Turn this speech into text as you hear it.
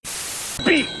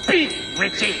Beep,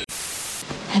 Richie.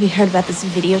 Have you heard about this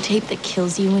videotape that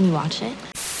kills you when you watch it?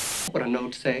 What a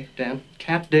note say, Dan?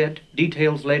 Cat dead,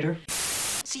 details later.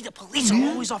 See, the police are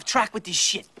always off track with this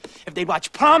shit. If they'd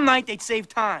watch prom night, they'd save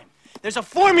time. There's a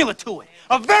formula to it.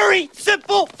 A very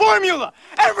simple formula.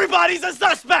 Everybody's a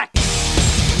suspect.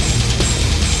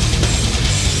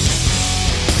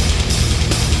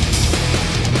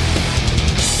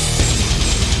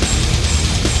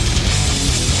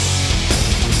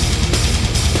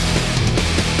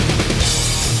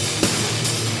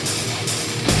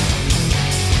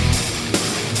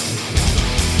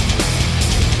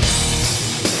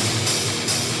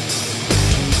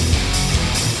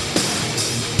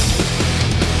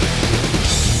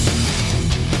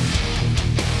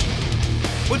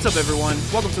 What's up, everyone?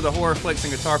 Welcome to the Horror Flicks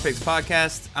and Guitar Picks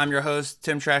podcast. I'm your host,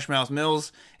 Tim Trashmouth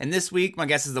Mills, and this week my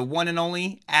guest is the one and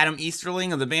only Adam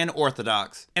Easterling of the band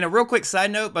Orthodox. And a real quick side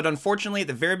note, but unfortunately at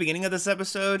the very beginning of this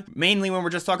episode, mainly when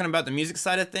we're just talking about the music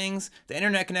side of things, the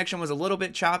internet connection was a little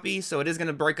bit choppy, so it is going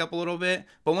to break up a little bit.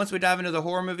 But once we dive into the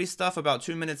horror movie stuff about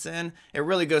 2 minutes in, it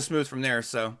really goes smooth from there.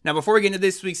 So now before we get into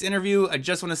this week's interview, I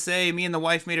just want to say me and the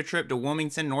wife made a trip to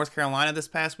Wilmington, North Carolina this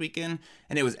past weekend,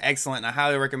 and it was excellent, and I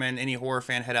highly recommend any horror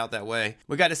fan head out that way.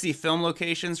 We got to see film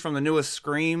locations from the newest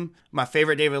Scream, my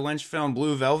favorite David Lynch film,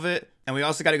 Blue Velvet, and we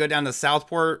also got to go down to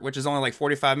Southport, which is only like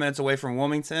 45 minutes away from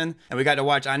Wilmington, and we got to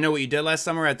watch I Know What You Did Last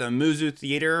Summer at the Muzu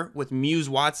Theater with Muse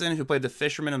Watson, who played the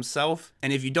fisherman himself.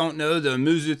 And if you don't know, the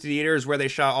Muzu Theater is where they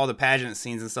shot all the pageant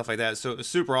scenes and stuff like that, so it was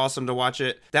super awesome to watch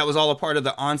it. That was all a part of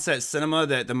the on-set cinema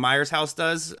that the Myers House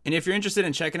does, and if you're interested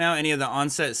in checking out any of the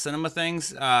on-set cinema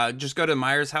things, just go to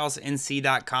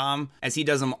MyersHouseNC.com, as he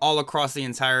does them all across the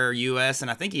entire US, and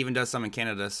I think he even does some in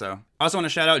Canada. So I also want to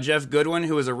shout out Jeff Goodwin,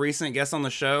 who was a recent guest on the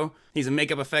show. He's a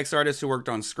makeup effects artist who worked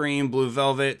on Scream, Blue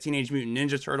Velvet, Teenage Mutant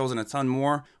Ninja Turtles, and a ton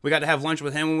more. We got to have lunch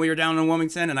with him when we were down in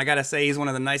Wilmington, and I gotta say he's one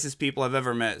of the nicest people I've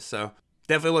ever met. So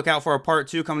definitely look out for a part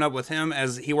 2 coming up with him,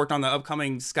 as he worked on the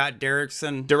upcoming Scott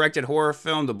Derrickson directed horror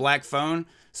film, The Black Phone.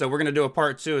 So we're going to do a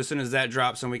part 2 as soon as that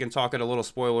drops, and we can talk it a little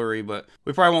spoilery, but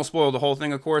we probably won't spoil the whole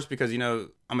thing, of course, because, you know,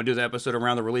 I'm going to do the episode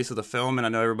around the release of the film, and I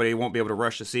know everybody won't be able to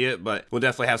rush to see it, but we'll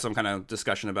definitely have some kind of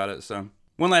discussion about it. So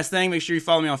one last thing, make sure you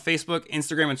follow me on Facebook,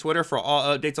 Instagram, and Twitter for all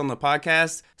updates on the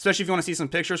podcast, especially if you want to see some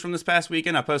pictures from this past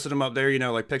weekend. I posted them up there, you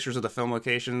know, like pictures of the film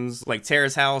locations, like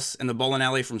Tara's house and the bowling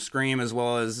alley from Scream, as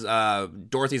well as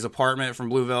Dorothy's apartment from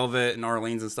Blue Velvet and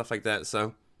Arlene's and stuff like that.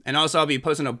 So, and also I'll be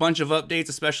posting a bunch of updates,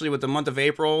 especially with the month of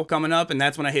April coming up, and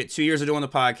that's when I hit 2 years of doing the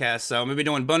podcast. So I'm going to be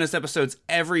doing bonus episodes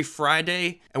every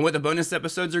Friday, and what the bonus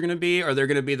episodes are going to be, are they're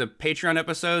going to be the Patreon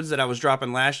episodes that I was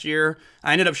dropping last year.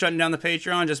 I ended up shutting down the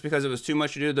Patreon just because it was too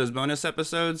much to do those bonus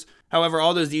episodes. However,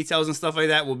 all those details and stuff like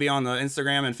that will be on the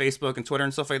Instagram and Facebook and Twitter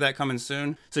and stuff like that coming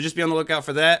soon. So just be on the lookout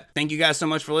for that. Thank you guys so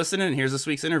much for listening, and here's this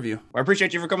week's interview. Well, I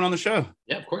appreciate you for coming on the show.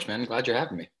 Yeah, of course, man. I'm glad you're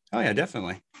having me. Oh, yeah,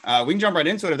 definitely. We can jump right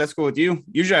into it if that's cool with you.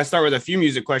 Usually I start with a few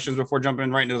music questions before jumping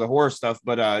right into the horror stuff,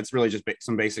 but it's really just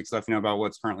some basic stuff, you know, about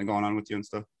what's currently going on with you and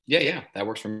stuff. Yeah, that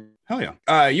works for me. Hell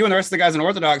yeah. You and the rest of the guys in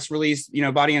Orthodox released, you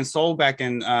know, Body and Soul back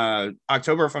in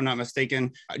October, if I'm not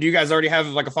mistaken. Do you guys already have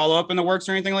like a follow-up in the works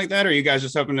or anything like that? Or are you guys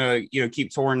just hoping to, you know,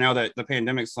 keep touring now that the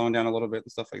pandemic's slowing down a little bit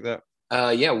and stuff like that?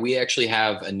 Yeah, we actually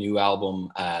have a new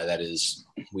album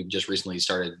we've just recently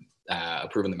started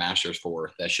approving the masters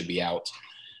for. That should be out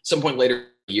some point later in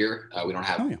the year. We don't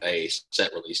have a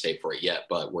set release date for it yet,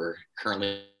 but we're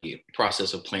currently in the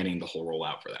process of planning the whole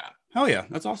rollout for that. Hell yeah,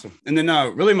 that's awesome. And then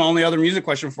really my only other music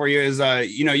question for you is,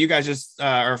 you know, you guys just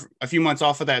are a few months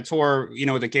off of that tour, you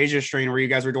know, with the Cages Strain, where you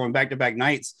guys were doing back-to-back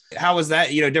nights. How was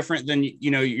that, you know, different than, you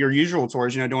know, your usual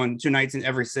tours, you know, doing 2 nights in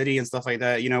every city and stuff like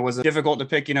that? You know, was it difficult to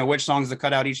pick, you know, which songs to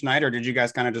cut out each night, or did you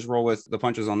guys kind of just roll with the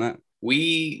punches on that?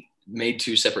 We made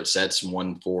 2 separate sets,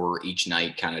 one for each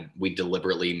night. We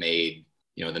deliberately made,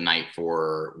 you know, the night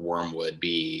for Wormwood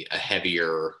be a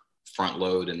heavier front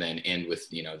load and then end with,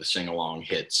 you know, the sing-along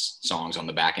hits songs on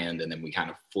the back end, and then we kind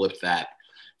of flipped that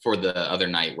for the other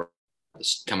night, where we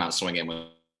come out swinging with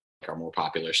our more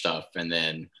popular stuff and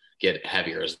then get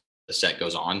heavier as the set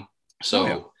goes on.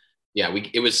 So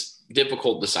it was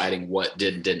difficult deciding what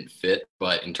didn't fit,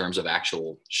 but in terms of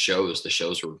actual shows,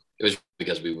 it was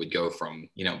because we would go from,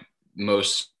 you know,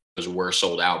 most were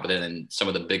sold out, but then some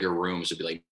of the bigger rooms would be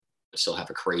like still have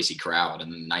a crazy crowd, and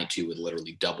then night 2 would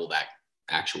literally double that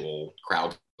actual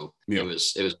crowd. It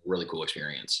was a really cool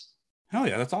experience. Hell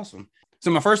yeah, that's awesome.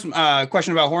 So my first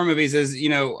question about horror movies is, you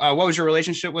know, what was your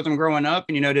relationship with them growing up,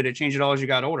 and, you know, did it change at all as you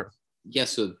got older? Yeah,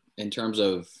 so in terms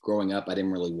of growing up, I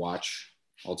didn't really watch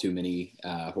all too many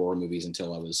horror movies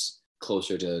until I was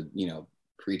closer to, you know,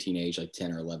 pre-teenage, like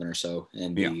 10 or 11 or so.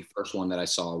 And the first one that I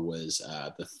saw was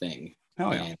The Thing.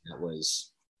 Oh yeah. And that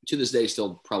was, to this day,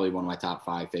 still probably one of my top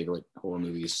 5 favorite horror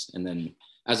movies. And then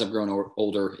as I've grown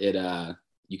older,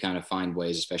 you kind of find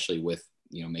ways, especially with,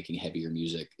 making heavier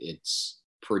music, it's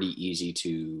pretty easy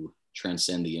to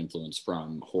transcend the influence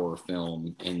from horror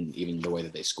film and even the way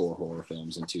that they score horror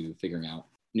films into figuring out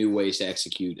new ways to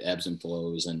execute ebbs and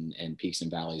flows and peaks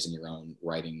and valleys in your own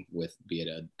writing, with be it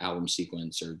an album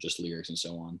sequence or just lyrics and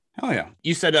so on. Oh yeah.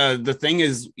 You said The Thing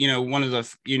is, one of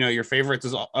the, your favorites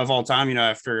of all time,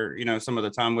 after, some of the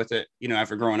time with it,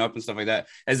 after growing up and stuff like that.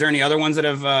 Is there any other ones that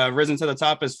have risen to the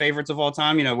top as favorites of all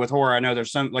time? With horror, I know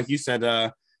there's some, like you said,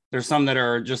 there's some that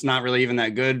are just not really even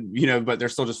that good, but they're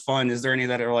still just fun. Is there any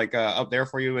that are like up there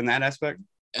for you in that aspect?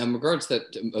 In regards to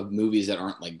of movies that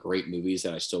aren't like great movies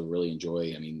that I still really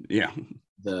enjoy, I mean, yeah,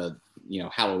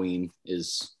 Halloween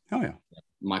is, oh yeah,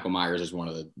 Michael Myers is one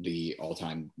of the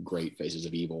all-time great faces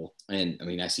of evil. And I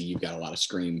mean, I see you've got a lot of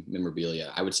Scream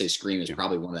memorabilia. I would say Scream is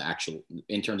probably one of the actual,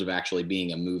 in terms of actually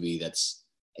being a movie that's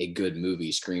a good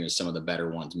movie, Scream is some of the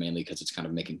better ones, mainly because it's kind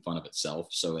of making fun of itself.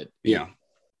 So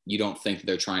you don't think that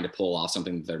they're trying to pull off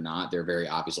something that they're not. They're very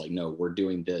obvious, like, no, we're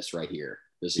doing this right here.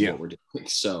 This is what we're doing.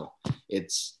 So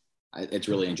it's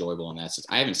really enjoyable in that sense.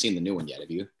 I haven't seen the new one yet. Have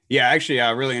you? Yeah, actually,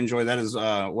 I really enjoy that as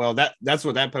well. That's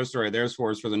what that poster right there is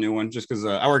for the new one, just because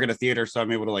I work at a theater, so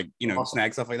I'm able to awesome.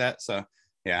 Snag stuff like that. So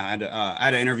yeah, I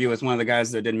had an interview with one of the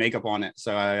guys that did makeup on it.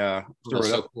 So I threw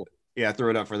it up. Cool. Yeah, I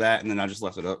threw it up for that, and then I just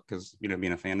left it up because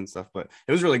being a fan and stuff. But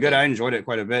it was really good. I enjoyed it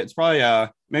quite a bit. It's probably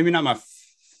maybe not my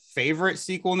favorite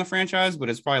sequel in the franchise,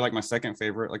 but it's probably like my second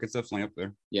favorite. Like, it's definitely up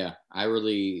there. Yeah,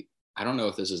 I don't know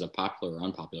if this is a popular or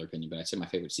unpopular opinion, but I'd say my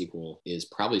favorite sequel is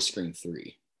probably Scream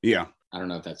 3. Yeah. I don't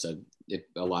know if if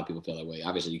a lot of people feel that way.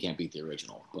 Obviously, you can't beat the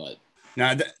original, but.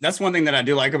 Now, that's one thing that I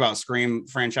do like about Scream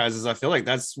franchises. I feel like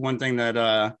that's one thing that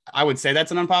I would say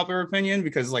that's an unpopular opinion,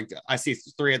 because like I see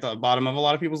 3 at the bottom of a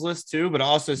lot of people's list too, but I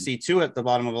also see 2 at the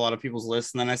bottom of a lot of people's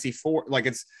list. And then I see 4, like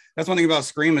that's one thing about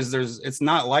Scream is it's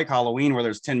not like Halloween where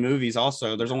there's 10 movies.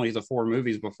 Also, there's only the 4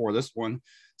 movies before this one.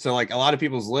 So like a lot of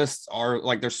people's lists are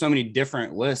like, there's so many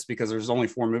different lists because there's only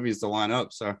 4 movies to line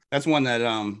up. So that's one that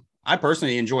I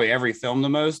personally enjoy every film the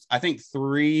most. I think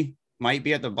 3 might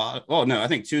be at the bottom. Well, no, I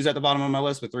think 2's at the bottom of my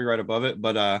list with 3 right above it,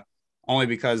 but only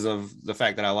because of the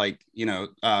fact that I like,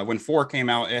 when 4 came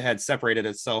out, it had separated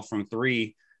itself from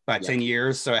 3 by 10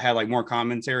 years. So it had like more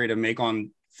commentary to make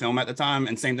on film at the time.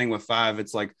 And same thing with 5.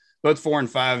 It's like both 4 and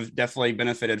 5 definitely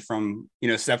benefited from,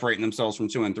 separating themselves from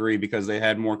 2 and 3 because they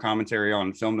had more commentary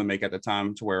on film to make at the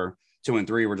time, to where 2 and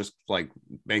 3 were just like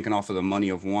banking off of the money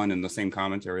of 1 and the same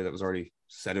commentary that was already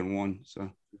set in 1. So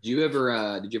did you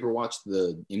ever watch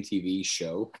the MTV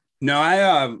show? No,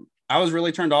 I was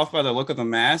really turned off by the look of the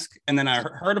mask, and then I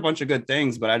heard a bunch of good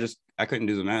things, but I couldn't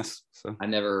do the mask. So I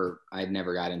never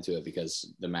got into it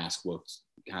because the mask looked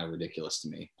kind of ridiculous to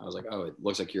me. I was like, oh, it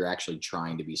looks like you're actually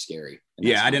trying to be scary.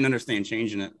 Yeah, I didn't understand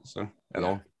changing it at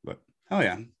all. But oh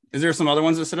yeah, is there some other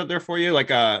ones that sit up there for you, like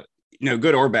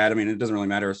good or bad? I mean, it doesn't really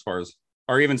matter as far as,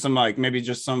 or even some like maybe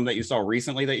just some that you saw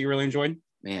recently that you really enjoyed.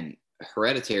 Man,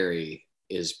 Hereditary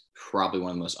is probably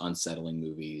one of the most unsettling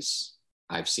movies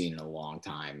I've seen in a long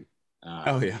time.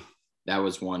 That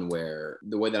was one where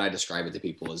the way that I describe it to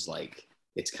people is like,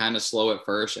 it's kind of slow at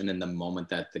first, and then the moment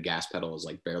that the gas pedal is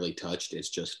like barely touched, it's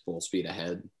just full speed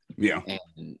ahead. Yeah.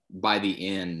 And by the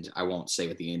end, I won't say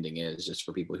what the ending is, just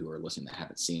for people who are listening that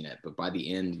haven't seen it, but by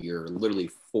the end, you're literally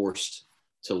forced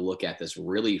to look at this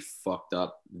really fucked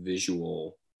up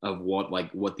visual of what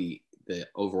the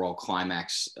overall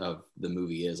climax of the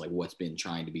movie is, like what's been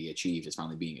trying to be achieved is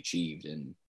finally being achieved.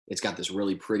 And it's got this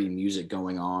really pretty music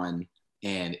going on,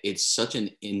 and it's such an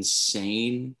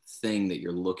insane thing that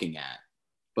you're looking at.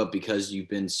 But because you've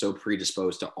been so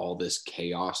predisposed to all this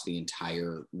chaos the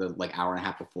hour and a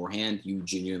half beforehand, you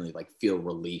genuinely like feel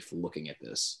relief looking at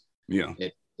this. Yeah.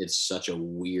 It's such a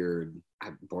weird,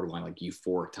 borderline like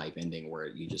euphoric type ending where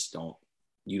you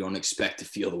don't expect to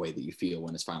feel the way that you feel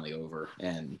when it's finally over.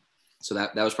 And so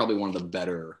that was probably one of the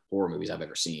better horror movies I've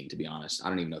ever seen, to be honest. I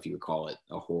don't even know if you would call it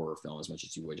a horror film as much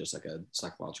as you would just like a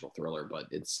psychological thriller, but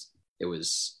it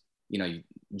was,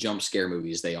 jump scare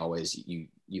movies, they always,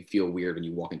 you feel weird when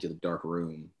you walk into the dark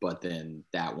room, but then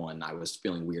that one, I was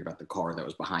feeling weird about the car that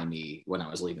was behind me when I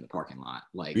was leaving the parking lot.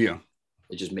 Like, yeah,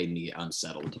 it just made me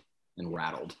unsettled and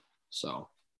rattled. So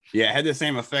yeah, it had the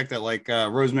same effect that like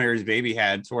Rosemary's Baby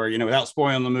had, to where, without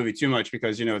spoiling the movie too much,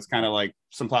 because, it's kind of like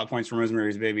some plot points from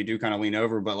Rosemary's Baby do kind of lean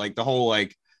over, but like the whole,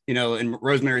 like, in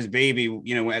Rosemary's Baby,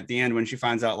 at the end when she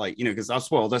finds out, like, because I'll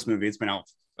spoil this movie, it's been out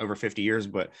over 50 years,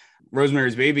 but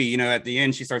Rosemary's Baby, at the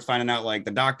end, she starts finding out like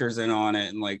the doctor's in on it,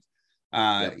 and like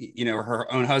You know,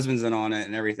 her own husband's in on it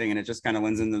and everything, and it just kind of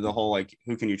lends into the whole like,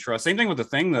 who can you trust? Same thing with The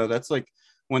Thing, though. That's like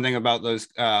one thing about those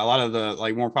a lot of the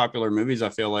like more popular movies. I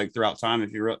feel like throughout time,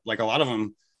 if you like, a lot of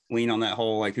them lean on that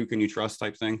whole like, who can you trust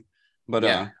type thing. But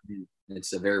yeah,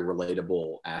 it's a very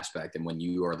relatable aspect, and when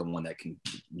you are the one that can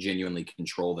genuinely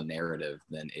control the narrative,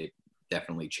 then it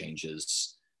definitely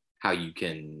changes how you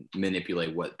can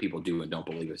manipulate what people do and don't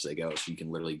believe as they go. So you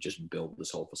can literally just build this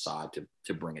whole facade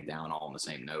to bring it down all on the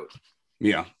same note.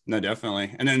 Yeah, no,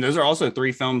 definitely. And then those are also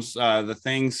 3 films, The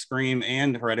Thing, Scream,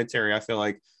 and Hereditary, I feel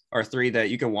like are 3 that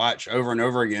you can watch over and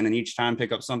over again, and each time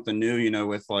pick up something new, you know,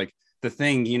 with like The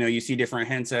Thing, you know, you see different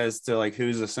hints as to like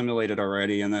who's assimilated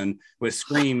already. And then with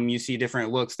Scream, you see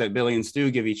different looks that Billy and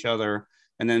Stu give each other.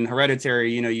 And then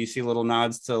Hereditary, you know, you see little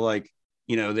nods to like,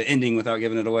 you know, the ending without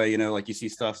giving it away, you know, like you see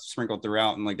stuff sprinkled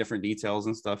throughout and like different details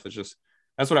and stuff. It's just,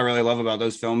 that's what I really love about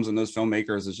those films and those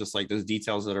filmmakers, is just like those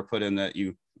details that are put in that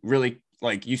you really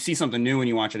like, you see something new when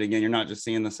you watch it again. You're not just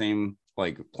seeing the same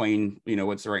like plain, you know,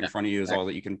 what's right in front of you is all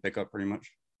that you can pick up pretty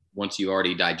much. Once you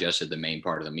already digested the main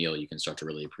part of the meal, you can start to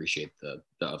really appreciate the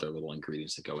other little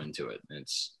ingredients that go into it. And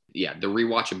it's, yeah, the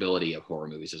rewatchability of horror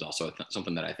movies is also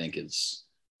something that I think is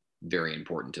very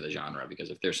important to the genre,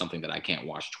 because if there's something that I can't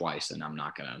watch twice, then I'm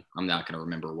not gonna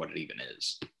remember what it even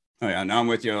is. Oh yeah, no, I'm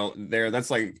with you there.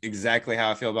 That's like exactly how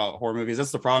I feel about horror movies.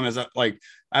 That's the problem, is that like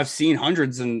I've seen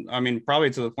hundreds, and I mean probably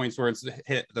to the points where it's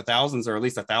hit the thousands, or at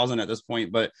least 1,000 at this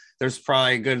point. But there's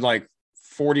probably a good like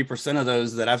 40% of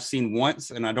those that I've seen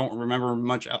once, and I don't remember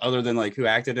much other than like who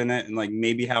acted in it and like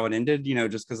maybe how it ended. You know,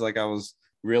 just because like I was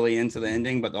really into the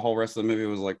ending, but the whole rest of the movie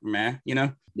was like meh. You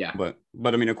know. Yeah. But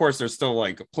I mean, of course, there's still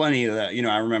like plenty of that. You know,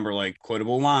 I remember like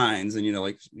quotable lines, and you know,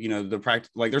 like you know the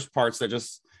like there's parts that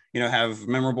just, you know, have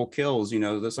memorable kills, you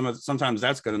know, sometimes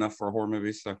that's good enough for a horror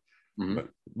movie. So,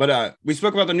 but we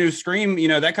spoke about the new Scream, you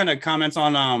know, that kind of comments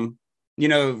on, you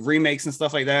know, remakes and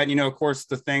stuff like that. You know, of course,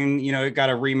 The Thing, you know, it got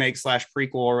a remake /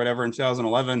 prequel or whatever in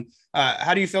 2011.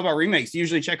 How do you feel about remakes? Do you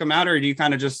usually check them out, or do you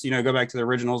kind of just, you know, go back to the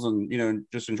originals and, you know,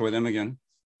 just enjoy them again?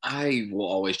 I will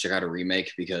always check out a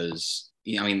remake because,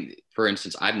 you know, I mean, for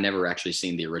instance, I've never actually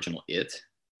seen the original It,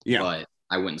 but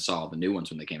I went and saw the new ones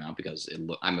when they came out because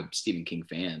I'm a Stephen King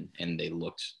fan and they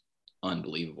looked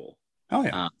unbelievable. Oh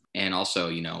yeah. And also,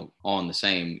 you know, on the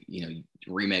same, you know,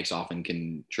 remakes often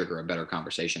can trigger a better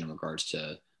conversation in regards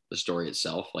to the story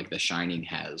itself. Like The Shining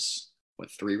has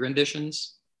 3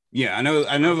 renditions? Yeah, I know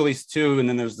of at least 2, and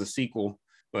then there's the sequel,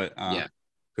 but yeah,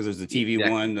 because there's the TV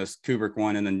one, the Kubrick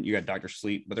one, and then you got Dr.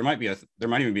 Sleep, but there might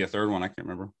even be a third one. I can't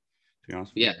remember, to be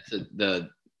honest. Yeah, the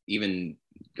even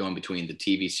going between the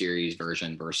TV series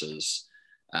version versus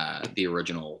the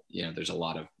original, you know, there's a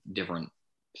lot of different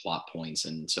plot points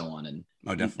and so on. And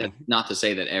definitely. Not to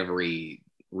say that every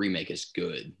remake is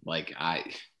good. Like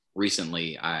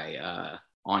recently on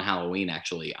Halloween,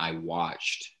 actually, I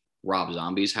watched Rob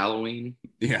Zombie's Halloween.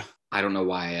 Yeah. I don't know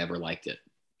why I ever liked it.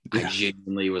 Yeah. I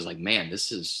genuinely was like, man,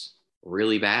 this is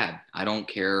really bad. I don't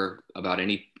care about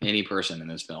any person in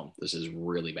this film. This is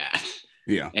really bad.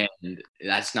 Yeah. And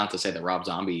that's not to say that Rob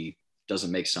Zombie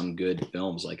doesn't make some good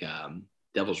films. Like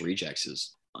Devil's Rejects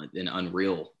is an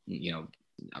unreal, you know,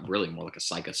 really more like a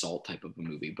psych assault type of a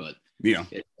movie. But yeah,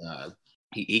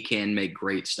 he can make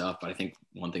great stuff. But I think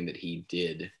one thing that he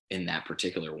did in that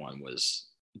particular one was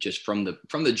just from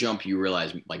the jump, you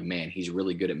realize like, man, he's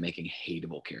really good at making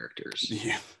hateable characters.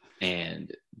 Yeah.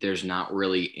 And there's not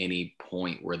really any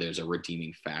point where there's a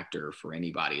redeeming factor for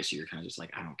anybody. So you're kind of just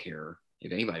like, I don't care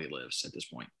if anybody lives at this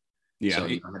point. Yeah. So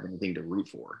you don't have anything to root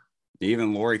for.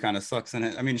 Even Lori kind of sucks in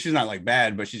it. I mean, she's not like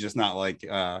bad, but she's just not like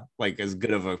as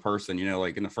good of a person, you know,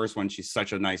 like in the first one, she's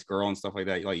such a nice girl and stuff like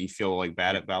that. Like you feel like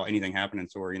bad about anything happening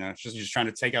to her, you know, she's just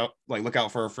trying to look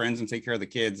out for her friends and take care of the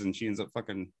kids. And she ends up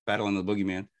fucking battling the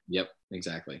boogeyman. Yep,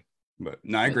 exactly. But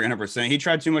no, I agree 100%. He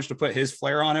tried too much to put his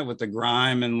flair on it with the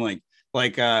grime and like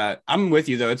I'm with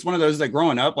you though. It's one of those that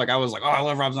growing up, like I was like, oh, I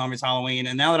love Rob Zombie's Halloween.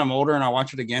 And now that I'm older and I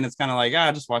watch it again, it's kind of like,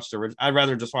 I just watched the I'd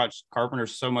rather just watch Carpenter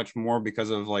so much more because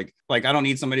of like I don't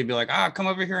need somebody to be like, come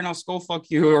over here and I'll skull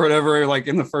fuck you or whatever. Like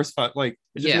in the first fight, like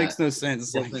it just makes no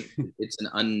sense. It's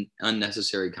an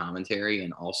unnecessary commentary.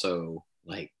 And also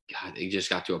like, God, it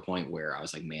just got to a point where I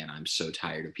was like, man, I'm so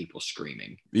tired of people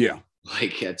screaming. Yeah.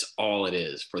 Like that's all it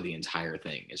is for the entire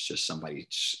thing. It's just somebody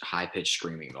high-pitched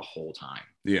screaming the whole time.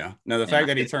 Yeah. No, the fact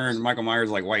that he turned Michael Myers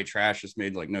like white trash just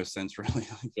made like no sense really.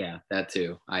 Yeah, that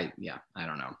too. I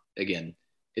don't know. Again,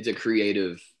 it's a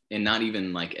creative and not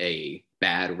even like a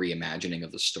bad reimagining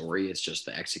of the story. It's just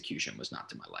the execution was not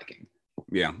to my liking.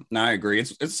 Yeah, no, I agree.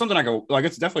 It's something I go like.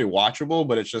 It's definitely watchable,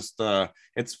 but it's just like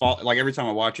every time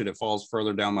I watch it, it falls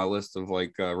further down my list of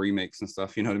like remakes and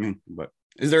stuff. You know what I mean? But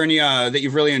Is there any that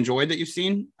you've really enjoyed that you've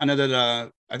seen? I know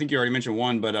that I think you already mentioned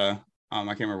one, but I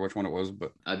can't remember which one it was.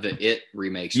 But The It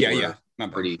remakes yeah,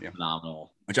 pretty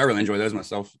phenomenal. Which I really enjoy those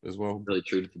myself as well. Really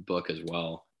true to the book as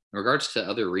well. In regards to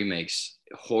other remakes,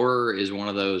 horror is one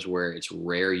of those where it's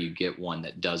rare you get one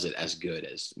that does it as good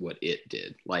as what It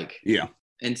did.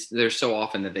 And there's so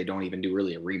often that they don't even do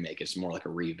really a remake. It's more like a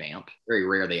revamp. Very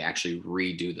rare they actually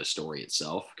redo the story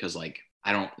itself, because I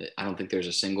don't think there's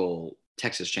a single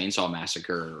Texas Chainsaw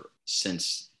Massacre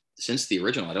since the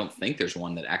original. I don't think there's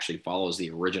one that actually follows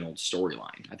the original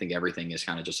storyline. I think everything is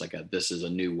kind of just like this is a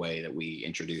new way that we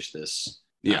introduce this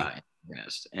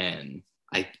antagonist. And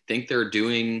I think they're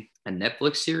doing a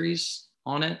Netflix series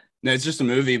on it. No, it's just a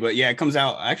movie, but yeah, it comes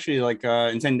out actually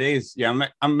in 10 days. Yeah,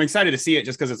 I'm excited to see it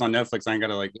just because it's on Netflix. I ain't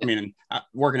gotta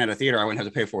working at a theater, I wouldn't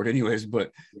have to pay for it anyways.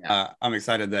 But I'm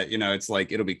excited that it's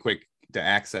it'll be quick to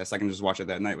access. I can just watch it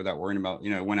that night without worrying about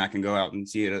when I can go out and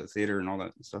see it at the theater and all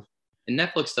that stuff. And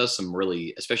Netflix does some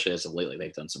really, especially as of lately,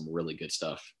 they've done some really good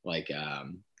stuff.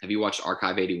 Have you watched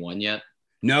Archive 81 yet?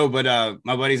 No, but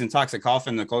my buddies in Toxic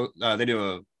Coffin, they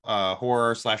do a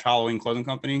horror / Halloween clothing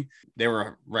company. They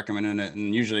were recommending it,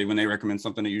 and usually when they recommend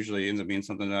something, it usually ends up being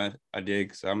something that I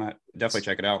dig. So I'm gonna definitely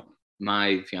check it out.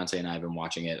 My fiance and I have been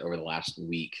watching it over the last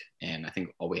week, and I think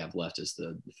all we have left is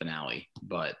the finale.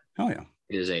 But it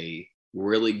is a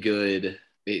really good.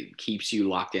 It keeps you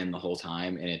locked in the whole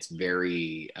time, and it's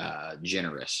very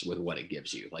generous with what it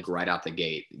gives you. Right out the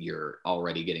gate, you're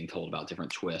already getting told about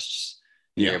different twists.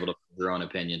 You're able to build your own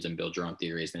opinions and build your own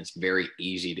theories, and it's very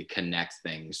easy to connect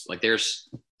things. There's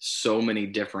so many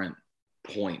different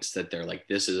points that they're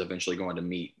this is eventually going to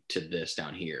meet to this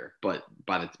down here, but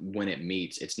when it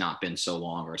meets, it's not been so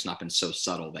long, or it's not been so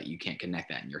subtle that you can't connect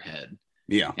that in your head.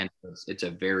 And it's a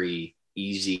very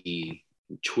easy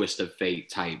twist of fate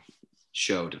type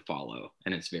show to follow,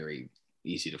 and it's very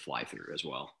easy to fly through as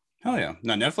well. Oh yeah.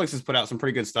 No, Netflix has put out some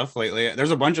pretty good stuff lately. There's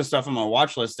a bunch of stuff on my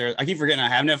watch list there. I keep forgetting I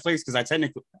have Netflix because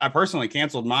I personally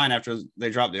canceled mine after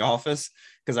they dropped The Office,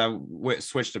 because I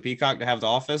switched to Peacock to have The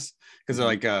Office, because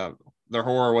their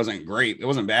horror wasn't great. It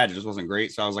wasn't bad, it just wasn't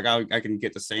great. So I was like, I can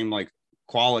get the same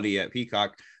quality at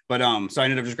Peacock. But so I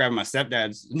ended up just grabbing my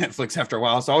stepdad's Netflix after a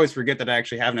while. So I always forget that I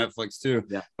actually have Netflix too.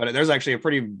 Yeah. But there's actually a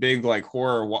pretty big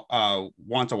horror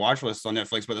want to watch list on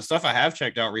Netflix. But the stuff I have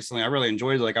checked out recently, I really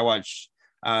enjoyed. I watched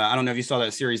I don't know if you saw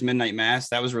that series Midnight Mass.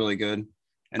 That was really good.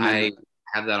 And then, I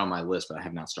have that on my list, but I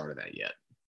have not started that yet.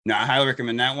 No, I highly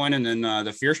recommend that one. And then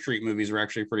the Fear Street movies were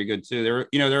actually pretty good too.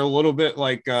 They're a little bit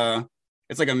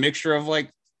it's a mixture of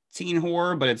teen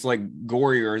horror, but it's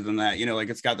gorier than that.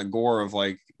 It's got the gore of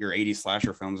your 80s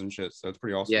slasher films and shit. So it's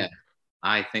pretty awesome. Yeah,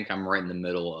 I think I'm right in the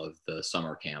middle of the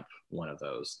summer camp one of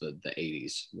those, the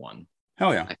 80s one.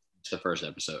 Hell yeah! It's the first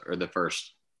episode, or the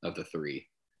first of the three.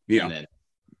 Yeah. And then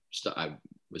I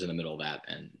was in the middle of that,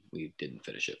 and we didn't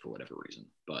finish it for whatever reason,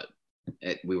 but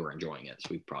we were enjoying it, so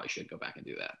we probably should go back and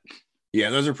do that. Yeah,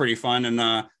 those are pretty fun. And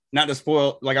not to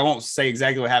spoil, I won't say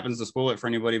exactly what happens to spoil it for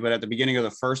anybody, but at the beginning of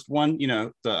the first one,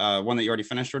 the one that you already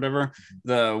finished or whatever,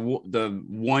 the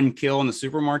one kill in the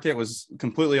supermarket was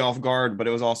completely off guard, but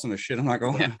it was awesome as shit. I'm not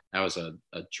going. Yeah, that was a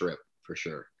trip for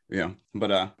sure. Yeah,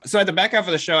 but so at the back half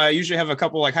of the show, I usually have a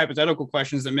couple hypothetical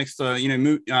questions that mix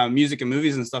music and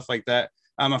movies and stuff like that.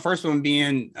 My first one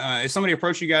being, if somebody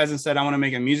approached you guys and said, I want to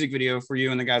make a music video for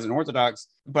you and the guys in Orthodox,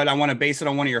 but I want to base it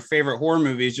on one of your favorite horror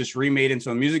movies, just remade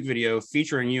into a music video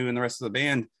featuring you and the rest of the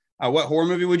band, what horror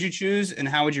movie would you choose, and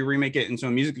how would you remake it into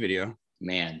a music video?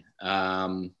 Man,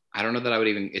 I don't know that I would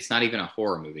it's not even a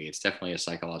horror movie. It's definitely a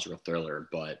psychological thriller,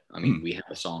 but I mean, we have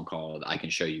a song called I Can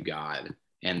Show You God,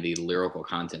 and the lyrical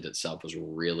content itself was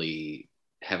really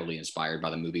heavily inspired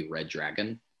by the movie Red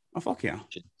Dragon. Oh, fuck yeah.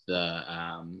 The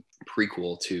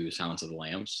prequel to Silence of the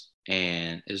Lambs.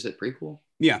 And is it prequel?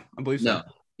 Yeah, I believe so. No.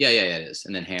 Yeah, it is.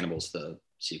 And then Hannibal's the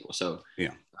sequel. So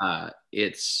yeah,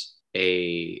 it's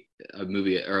a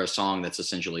movie or a song that's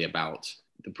essentially about,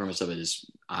 the premise of it is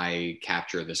I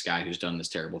capture this guy who's done this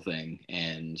terrible thing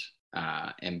and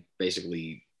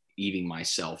basically eating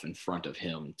myself in front of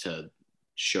him to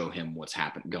show him what's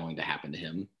going to happen to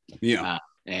him. Yeah.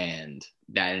 And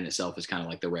that in itself is kind of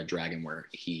like the Red Dragon, where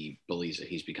he believes that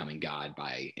he's becoming God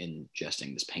by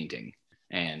ingesting this painting.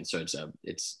 And so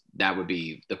that would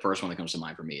be the first one that comes to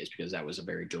mind for me, is because that was a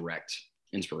very direct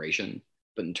inspiration.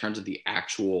 But in terms of the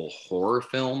actual horror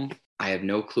film, I have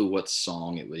no clue what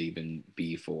song it would even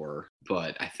be for,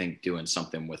 but I think doing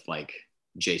something with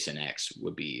Jason X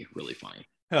would be really funny.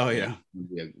 Oh yeah,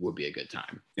 would be a good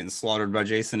time. Getting slaughtered by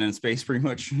Jason in space, pretty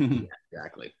much. Yeah,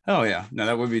 exactly. Oh yeah, no,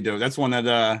 that would be dope. That's one that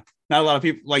not a lot of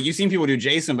people you've seen people do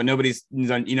Jason, but nobody's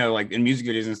done. In music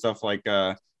videos and stuff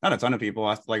not a ton of people.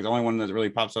 Like the only one that really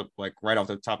pops up like right off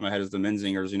the top of my head is the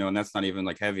Menzingers, and that's not even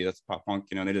like heavy. That's pop punk,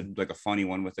 and they did like a funny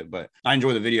one with it. But I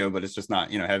enjoy the video, but it's just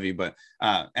not heavy. But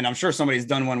and I'm sure somebody's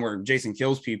done one where Jason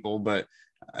kills people, but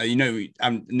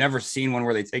I've never seen one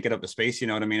where they take it up to space. You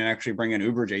know what I mean? And actually bring in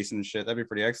Uber Jason and shit. That'd be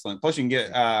pretty excellent. Plus, you can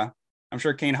get I'm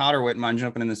sure Kane Hodder wouldn't mind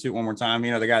jumping in the suit one more time. The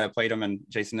guy that played him in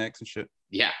Jason X and shit.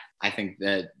 Yeah, I think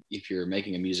that if you're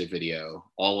making a music video,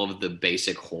 all of the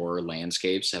basic horror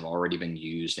landscapes have already been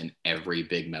used in every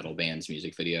big metal band's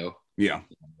music video. Yeah.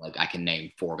 Like I can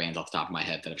name 4 bands off the top of my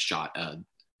head that have shot a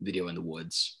video in the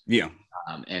woods. Yeah.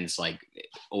 And it's like,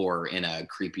 or in a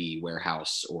creepy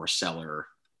warehouse or cellar.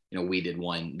 We did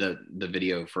one, the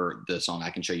video for the song I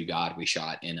Can Show You God, we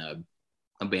shot in a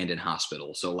abandoned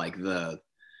hospital. So like the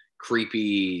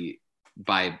creepy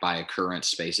by occurrence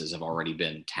spaces have already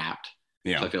been tapped.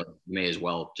 Yeah. So I feel like you may as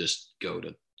well just go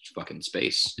to fucking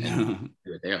space and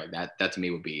do it there. Like that to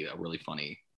me would be a really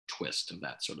funny twist of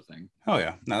that sort of thing. Oh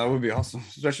yeah, no, that would be awesome,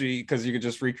 especially because you could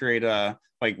just recreate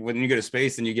like when you go to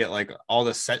space and you get like all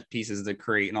the set pieces to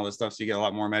create and all this stuff, so you get a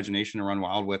lot more imagination to run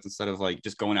wild with instead of like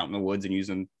just going out in the woods and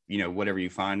using whatever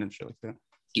you find and shit like that.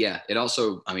 Yeah, it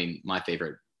also, I mean, my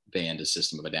favorite band is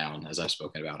System of a Down, as I've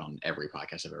spoken about on every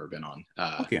podcast I've ever been on.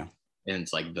 Yeah. And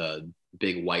it's like the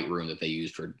big white room that they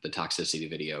used for the Toxicity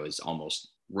video is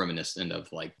almost reminiscent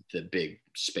of like the big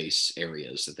space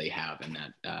areas that they have in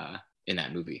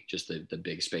that movie, just the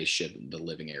big spaceship, the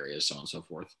living areas, so on and so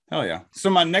forth. Oh yeah. So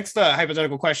my next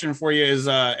hypothetical question for you is,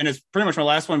 and it's pretty much my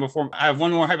last one before I have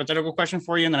one more hypothetical question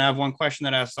for you, and then I have one question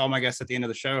that I asked all my guests at the end of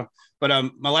the show.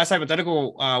 But my last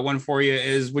hypothetical one for you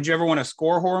is, would you ever want to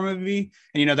score a horror movie?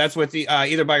 And that's with the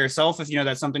either by yourself, if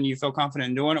that's something you feel confident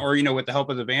in doing, or with the help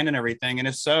of the band and everything. And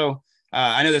if so,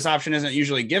 I know this option isn't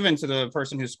usually given to the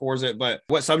person who scores it, but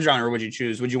what subgenre would you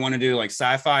choose? Would you want to do like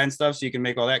sci-fi and stuff so you can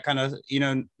make all that kind of,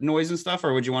 noise and stuff?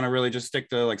 Or would you want to really just stick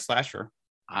to like slasher?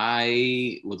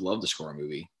 I would love to score a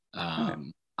movie.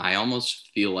 I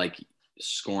almost feel like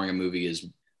scoring a movie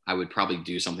I would probably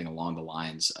do something along the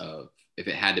lines of, if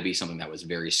it had to be something that was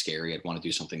very scary, I'd want to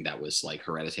do something that was like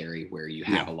Hereditary, where you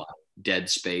have a lot of dead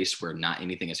space where not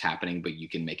anything is happening, but you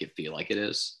can make it feel like it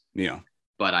is. Yeah.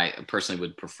 But I personally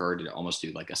would prefer to almost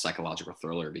do like a psychological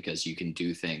thriller, because you can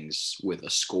do things with a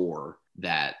score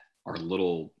that are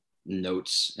little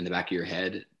notes in the back of your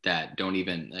head that don't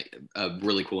even, like, a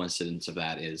really cool instance of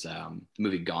that is the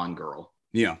movie Gone Girl.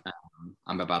 Yeah.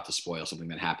 I'm about to spoil something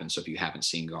that happens, so if you haven't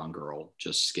seen Gone Girl,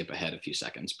 just skip ahead a few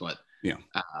seconds. But yeah.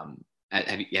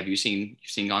 Have you seen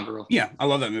Gone Girl? Yeah, I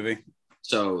love that movie.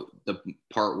 So the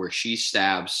part where she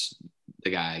stabs the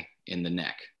guy in the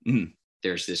neck,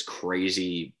 there's this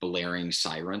crazy blaring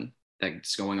siren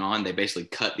that's going on. They basically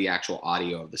cut the actual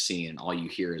audio of the scene, and all you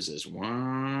hear is this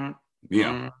wah,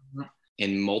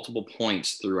 in multiple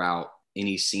points throughout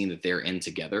any scene that they're in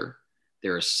together.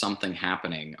 There is something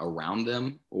happening around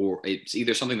them, or it's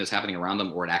either something that's happening around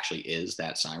them or it actually is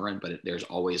that siren, but there's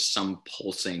always some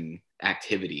pulsing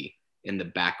activity in the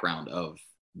background of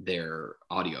their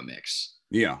audio mix.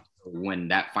 Yeah. When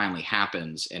that finally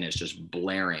happens and it's just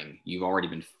blaring, you've already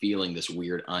been feeling this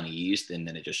weird unease, and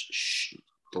then it just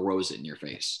throws it in your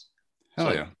face.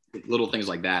 Hell yeah. Little things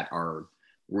like that are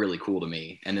really cool to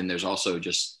me. And then there's also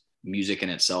just music in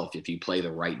itself. If you play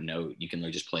the right note, you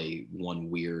can just play one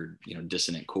weird,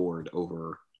 dissonant chord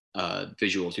over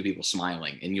visual of 2 people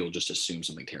smiling, and you'll just assume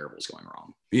something terrible is going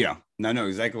wrong. Yeah. No, I know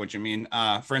exactly what you mean.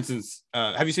 For instance,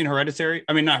 have you seen Hereditary?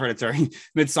 I mean, not Hereditary,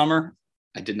 Midsummer.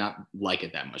 I did not like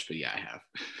it that much, but yeah, I have.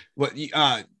 What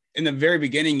in the very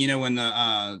beginning, when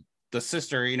the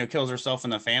sister, kills herself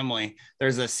in the family,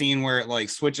 there's a scene where it like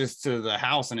switches to the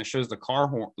house and it shows the car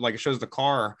horn, like it shows the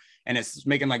car, and it's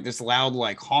making like this loud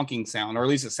like honking sound, or at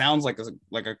least it sounds like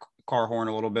a car horn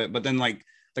a little bit. But then like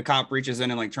the cop reaches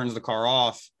in and like turns the car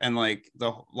off, and like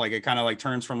it kind of like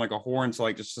turns from like a horn to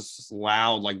like just this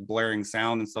loud like blaring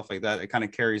sound and stuff like that. It kind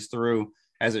of carries through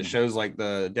as it shows like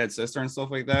the dead sister and stuff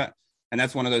like that. And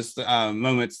that's one of those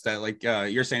moments that like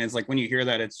you're saying, it's like when you hear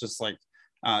that, it's just like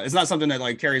it's not something that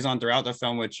like carries on throughout the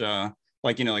film, which like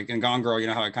like in Gone Girl,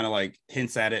 how it kind of like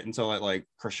hints at it until it like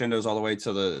crescendos all the way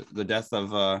to the death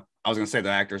of I was gonna say the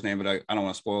actor's name, but I don't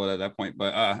want to spoil it at that point,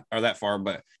 but or that far,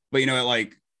 but it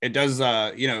like it does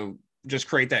just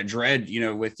create that dread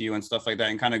with you and stuff like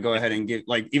that, and kind of go ahead and get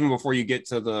like, even before you get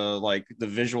to the like the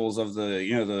visuals of the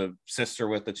the sister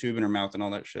with the tube in her mouth and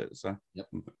all that shit. So yep.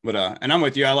 But and I'm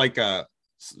with you, I like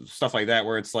stuff like that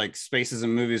where it's like spaces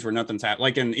in movies where nothing's happening,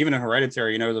 like even in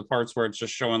Hereditary, the parts where it's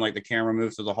just showing like the camera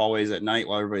moves through the hallways at night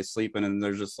while everybody's sleeping, and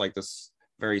there's just like this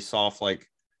very soft like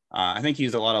I think he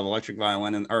used a lot of electric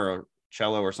violin or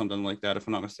cello or something like that, if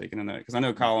I'm not mistaken, in that, because I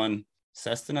know Colin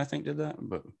Seston, I think, did that.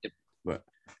 But Yep.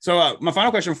 So my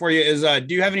final question for you is,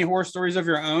 do you have any horror stories of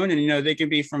your own? And, they can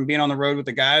be from being on the road with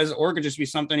the guys, or it could just be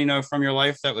something, from your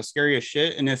life that was scary as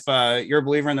shit. And if you're a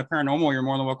believer in the paranormal, you're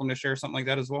more than welcome to share something like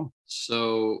that as well.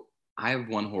 So I have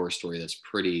one horror story that's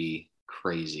pretty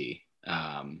crazy.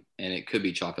 And it could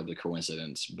be chalked up to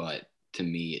coincidence, but to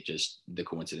me,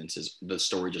 the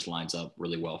story just lines up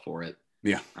really well for it.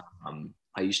 Yeah.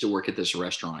 I used to work at this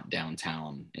restaurant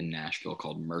downtown in Nashville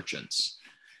called Merchants.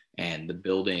 And the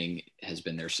building has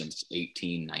been there since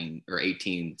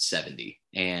 1870.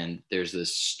 And there's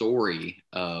this story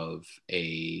of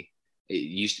it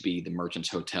used to be the Merchants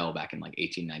Hotel back in like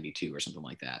 1892 or something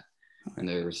like that. And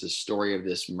there was this story of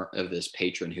this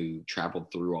patron who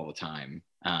traveled through all the time.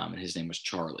 And his name was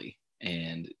Charlie.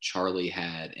 And Charlie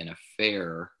had an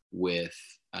affair with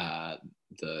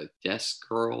the desk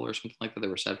girl or something like that,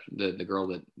 the girl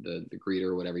that the greeter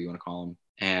or whatever you want to call him.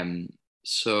 And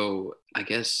so I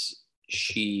guess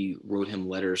she wrote him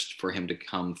letters for him to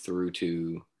come through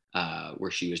to where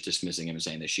she was dismissing him and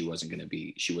saying that she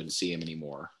wouldn't see him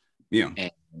anymore. Yeah.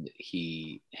 And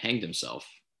he hanged himself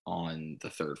on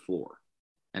the third floor.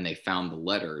 And they found the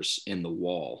letters in the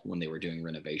wall when they were doing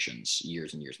renovations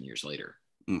years and years and years later.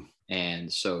 Mm.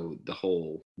 And so the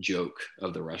whole joke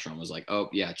of the restaurant was like, oh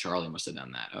yeah, Charlie must have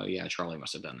done that. Oh yeah, Charlie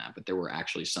must have done that. But there were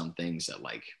actually some things that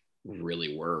like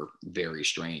really were very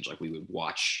strange. Like we would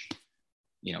watch,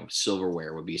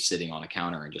 silverware would be sitting on a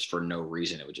counter and just for no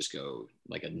reason, it would just go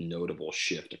like a notable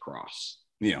shift across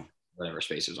whatever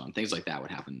space it was on. Things like that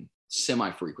would happen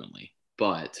semi-frequently.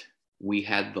 But we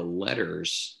had the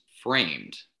letters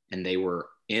framed and they were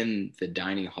in the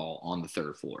dining hall on the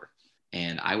third floor.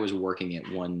 And I was working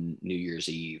at one New Year's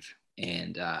Eve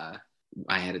and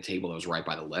I had a table that was right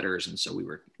by the letters. And so we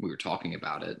were talking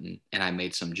about it. And I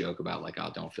made some joke about like,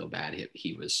 oh, don't feel bad.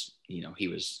 He was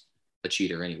a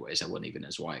cheater anyways. That wasn't even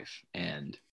his wife.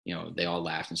 And, they all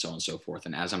laughed and so on and so forth.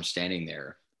 And as I'm standing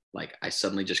there, like I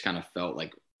suddenly just kind of felt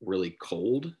like really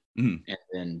cold. Mm. And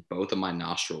then both of my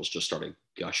nostrils just started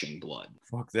gushing blood.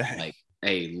 Fuck that. Like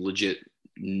a legit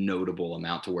notable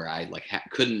amount to where I like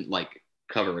couldn't like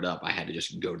cover it up. I had to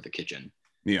just go to the kitchen.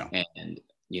 Yeah. And,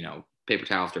 paper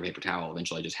towel after paper towel.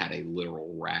 Eventually I just had a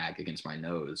literal rag against my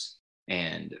nose.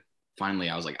 And finally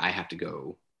I was like, I have to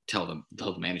go tell the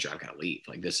manager I've got to leave.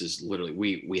 Like this is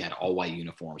literally, we had all white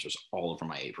uniforms. It was all over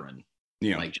my apron.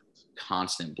 Yeah. Like just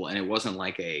constant blood. And it wasn't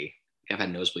like I've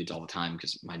had nosebleeds all the time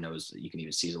because my nose, you can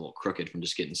even see is a little crooked from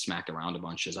just getting smacked around a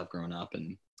bunch as I've grown up.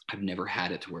 And I've never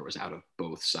had it to where it was out of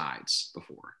both sides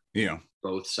before. Yeah.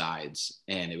 Both sides.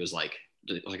 And it was like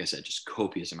I said, just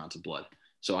copious amounts of blood.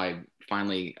 So I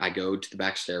go to the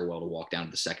back stairwell to walk down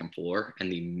to the second floor.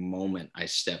 And the moment I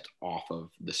stepped off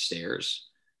of the stairs,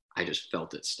 I just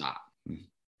felt it stop. And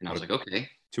I was like, okay.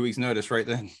 2 weeks notice right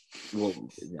then. Well,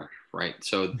 yeah, right.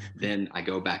 So then I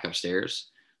go back upstairs.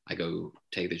 I go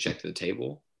take the check to the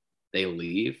table. They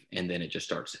leave. And then it just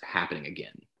starts happening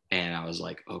again. And I was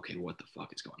like, okay, what the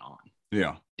fuck is going on?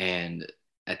 Yeah. And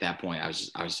at that point, I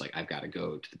was like, I've got to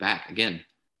go to the back again.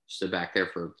 Stood back there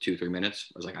for 2-3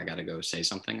 minutes. I was like, I got to go say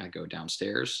something. I go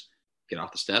downstairs, get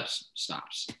off the steps,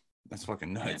 stops. That's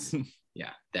fucking nuts. And yeah,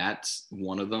 that's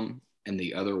one of them. And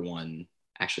the other one,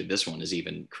 actually, this one is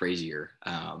even crazier.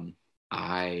 When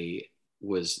I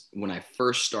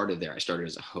first started there, I started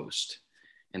as a host.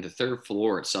 And the third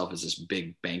floor itself is this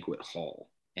big banquet hall.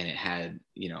 And it had,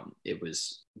 it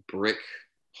was brick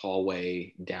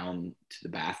hallway down to the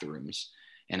bathrooms.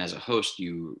 And as a host,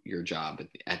 your job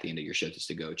at the end of your shift is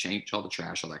to go change all the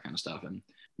trash, all that kind of stuff. And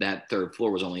that third floor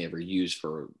was only ever used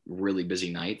for really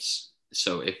busy nights.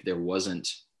 So if there wasn't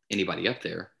anybody up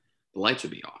there, the lights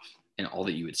would be off. And all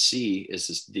that you would see is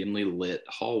this dimly lit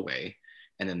hallway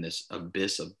and then this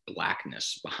abyss of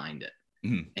blackness behind it.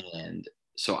 Mm-hmm. And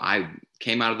so I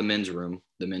came out of the men's room.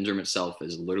 The men's room itself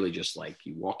is literally just like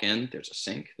you walk in, there's a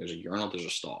sink, there's a urinal, there's a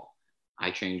stall.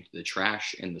 I changed the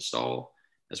trash in the stall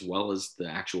as well as the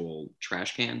actual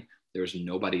trash can. There was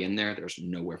nobody in there. There's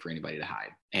nowhere for anybody to hide.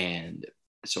 And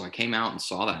so I came out and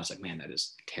saw that. I was like, man, that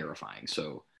is terrifying.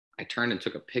 So I turned and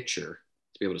took a picture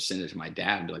to be able to send it to my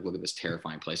dad and be like, look at this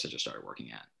terrifying place I just started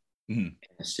working at. Mm-hmm. And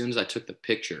as soon as I took the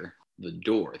picture, the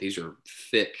door, these are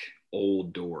thick,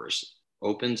 old doors,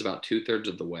 opens about 2/3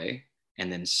 of the way and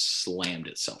then slammed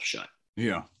itself shut.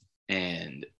 Yeah.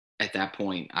 And at that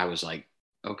point, I was like,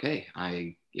 okay,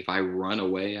 if I run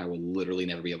away, I will literally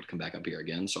never be able to come back up here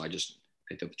again. So I just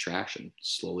picked up the trash and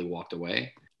slowly walked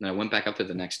away. And I went back up there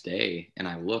the next day and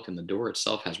I looked, and the door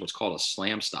itself has what's called a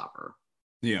slam stopper.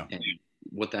 Yeah. And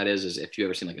what that is if you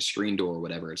ever seen like a screen door or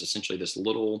whatever, it's essentially this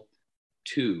little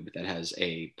tube that has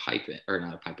a pipe, or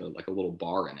not a pipe, but like a little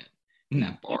bar in it. And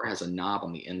that bar has a knob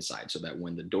on the inside so that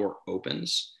when the door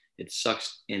opens, it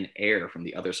sucks in air from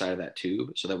the other side of that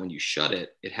tube, so that when you shut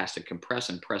it, it has to compress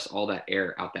and press all that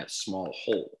air out that small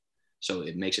hole. So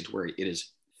it makes it to where it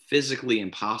is physically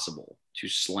impossible to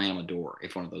slam a door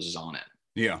if one of those is on it.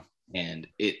 Yeah. And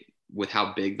it, with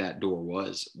how big that door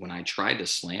was, when I tried to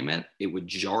slam it, it would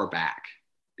jar back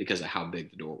because of how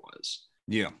big the door was.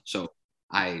 Yeah. So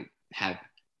I have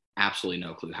absolutely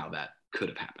no clue how that could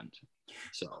have happened.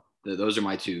 So those are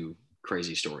my two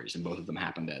crazy stories, and both of them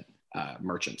happened at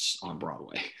Merchants on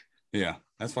Broadway. Yeah,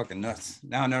 that's fucking nuts.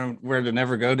 Now I know where to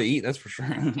never go to eat, that's for sure.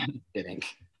 Kidding.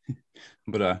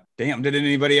 But damn, did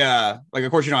anybody like,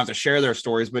 of course you don't have to share their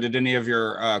stories, but did any of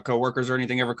your coworkers or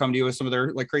anything ever come to you with some of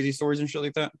their like crazy stories and shit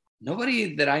like that?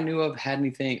 Nobody that I knew of had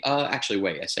anything. Actually,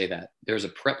 wait, I say that. There's a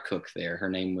prep cook there. Her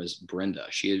name was Brenda.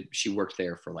 She worked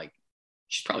there for like,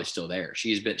 she's probably still there.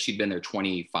 She'd been there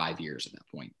 25 years at that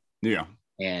point. Yeah.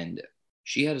 And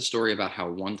she had a story about how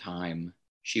one time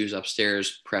she was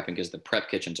upstairs prepping, because the prep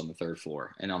kitchen's on the third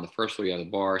floor. And on the first floor, you have the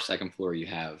bar. Second floor, you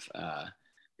have like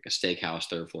a steakhouse.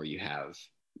 Third floor, you have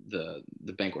the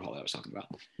banquet hall that I was talking about.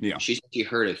 Yeah. She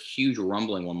heard a huge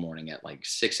rumbling one morning at like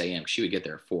 6 a.m. She would get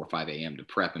there at 4 or 5 a.m. to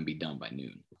prep and be done by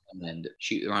noon. And then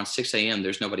around 6 a.m.,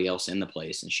 there's nobody else in the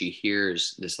place. And she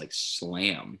hears this like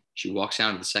slam. She walks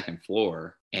down to the second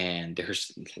floor, and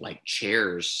there's like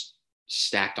chairs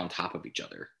stacked on top of each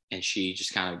other. And she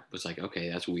just kind of was like, okay,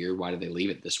 that's weird. Why did they leave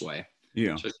it this way?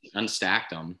 Yeah. So she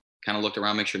unstacked them, kind of looked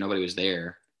around, make sure nobody was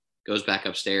there, goes back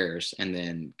upstairs, and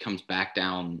then comes back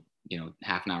down,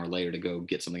 half an hour later to go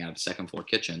get something out of the second floor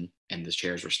kitchen. And the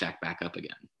chairs were stacked back up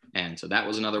again. And so that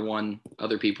was another one.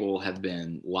 Other people have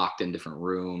been locked in different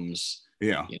rooms.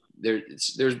 Yeah.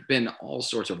 There's been all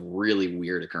sorts of really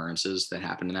weird occurrences that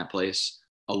happened in that place.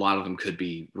 A lot of them could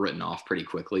be written off pretty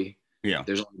quickly. Yeah.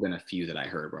 There's only been a few that I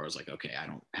heard where I was like, okay, I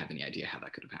don't have any idea how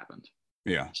that could have happened.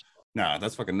 Yeah. Nah,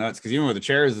 that's fucking nuts. Because even with the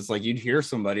chairs, it's like you'd hear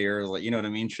somebody or like, you know what I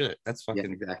mean? Shit. That's fucking.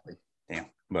 Yeah, exactly. Damn.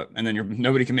 But, and then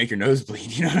nobody can make your nose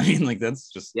bleed. You know what I mean? Like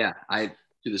that's just. Yeah. I,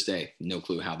 to this day, no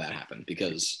clue how that happened,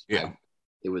 because yeah.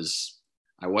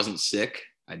 I wasn't sick.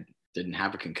 I didn't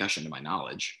have a concussion to my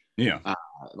knowledge. Yeah.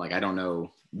 Like, I don't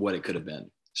know what it could have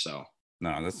been. So.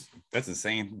 No, that's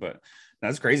insane. But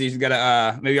that's crazy. You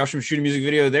gotta maybe y'all should shoot a music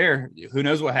video there. Who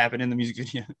knows what happened in the music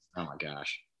video? Oh my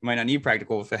gosh. Might not need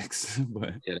practical effects,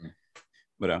 but Kidding.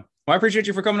 Well, I appreciate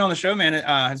you for coming on the show, man.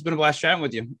 It's been a blast chatting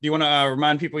with you. Do you want to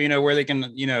remind people, where they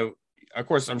can, of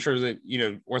course, I'm sure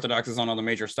that, Orthodox is on all the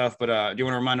major stuff, but do you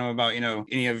want to remind them about,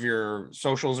 any of your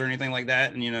socials or anything like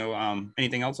that? And,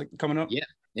 anything else like coming up? Yeah.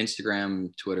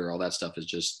 Instagram, Twitter, all that stuff is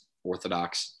just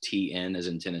Orthodox TN as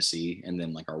in Tennessee. And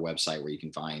then like our website where you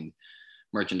can find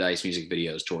merchandise, music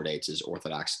videos, tour dates is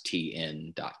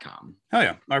orthodoxtn.com. Oh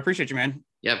yeah. I appreciate you, man.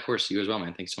 Yeah, of course. You as well,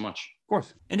 man. Thanks so much. Of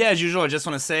course. And as usual, I just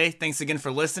want to say thanks again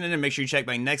for listening, and make sure you check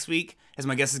back next week, as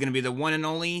my guest is going to be the one and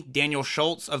only Daniel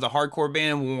Schultz of the hardcore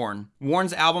band Warren.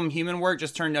 Warren's album Human Work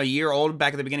just turned a year old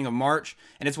back at the beginning of March,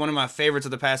 and it's one of my favorites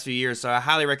of the past few years, so I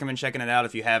highly recommend checking it out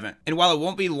if you haven't. And while it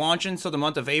won't be launching till the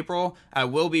month of April, I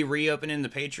will be reopening the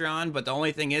Patreon, but the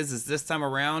only thing is this time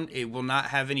around, it will not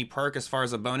have any perk as far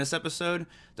as a bonus episode.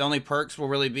 The only perks will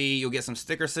really be you'll get some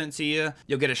stickers sent to you,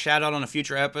 you'll get a shout out on a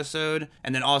future episode,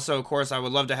 and then also, of course, I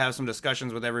would love to have some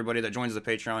discussions with everybody that joins the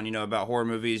Patreon, about horror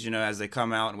movies, as they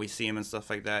come out and we see them and stuff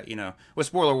like that, with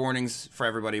spoiler warnings for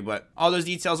everybody. But all those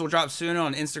details will drop soon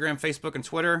on Instagram, Facebook, and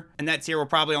Twitter. And that tier will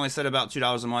probably only set about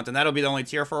 $2 a month, and that'll be the only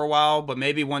tier for a while. But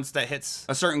maybe once that hits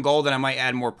a certain goal, then I might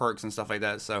add more perks and stuff like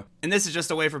that. So, and this is just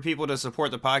a way for people to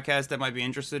support the podcast that might be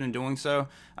interested in doing so.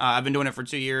 I've been doing it for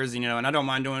 2 years, and I don't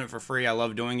mind doing it for free. I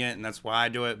love doing it, and that's why I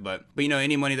do it. But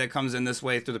any money that comes in this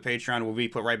way through the Patreon will be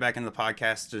put right back into the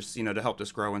podcast, just to help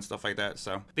this grow and stuff like that.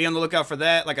 So be on the lookout for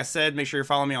that. Like I said, make sure you're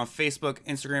following me on Facebook,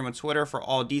 Instagram, and Twitter for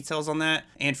all details on that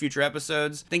and future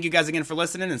episodes. Thank you guys again for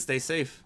listening, and stay safe.